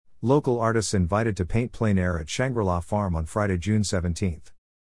Local artists invited to paint plein air at Shangri-La Farm on Friday, June 17.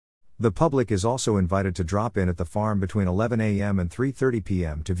 The public is also invited to drop in at the farm between 11 a.m. and 3:30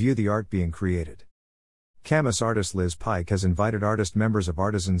 p.m. to view the art being created. Camas artist Liz Pike has invited artist members of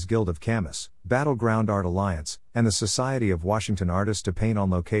Artisans Guild of Camas, Battleground Art Alliance, and the Society of Washington Artists to paint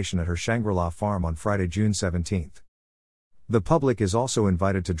on location at her Shangri-La Farm on Friday, June 17. The public is also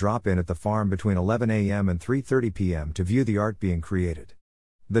invited to drop in at the farm between 11 a.m. and 3:30 p.m. to view the art being created.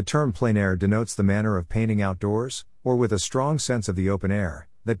 The term plein air denotes the manner of painting outdoors, or with a strong sense of the open air,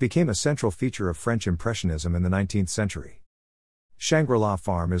 that became a central feature of French Impressionism in the 19th century. Shangri-La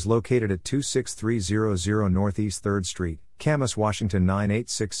Farm is located at 26300 Northeast 3rd Street, Camas, Washington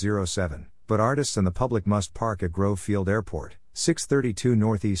 98607, but artists and the public must park at Grove Field Airport, 632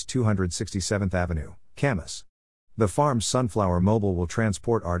 Northeast 267th Avenue, Camas. The farm's Sunflower Mobile will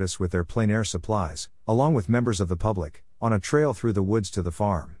transport artists with their plein air supplies, along with members of the public, on a trail through the woods to the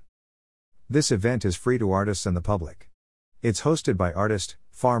farm. This event is free to artists and the public. It's hosted by artist,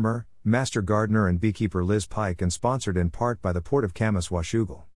 farmer, master gardener and beekeeper Liz Pike and sponsored in part by the Port of Camas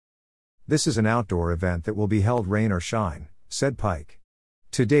Washougal. This is an outdoor event that will be held rain or shine, said Pike.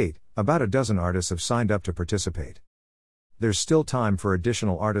 To date, about a dozen artists have signed up to participate. There's still time for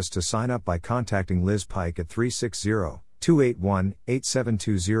additional artists to sign up by contacting Liz Pike at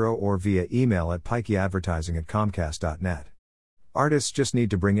 360-281-8720 or via email at pikeyadvertising@comcast.net. Artists just need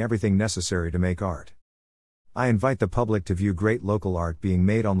to bring everything necessary to make art. I invite the public to view great local art being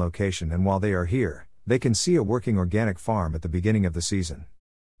made on location, and while they are here, they can see a working organic farm at the beginning of the season.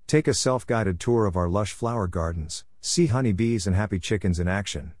 Take a self-guided tour of our lush flower gardens, see honeybees and happy chickens in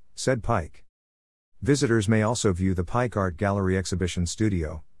action, said Pike. Visitors may also view the Pike Art Gallery Exhibition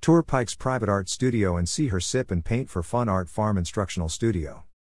Studio, tour Pike's private art studio and see her Sip and Paint for Fun Art Farm instructional studio.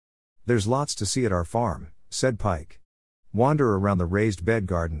 There's lots to see at our farm, said Pike. Wander around the raised bed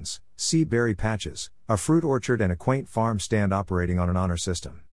gardens, see berry patches, a fruit orchard and a quaint farm stand operating on an honor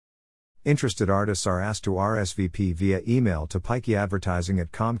system. Interested artists are asked to RSVP via email to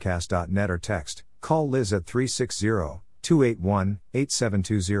pikeyadvertising@comcast.net or text, call Liz at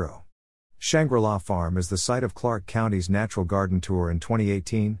 360-281-8720. Shangri-La Farm is the site of Clark County's Natural Garden Tour in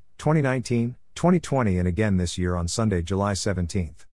 2018, 2019, 2020 and again this year on Sunday, July 17.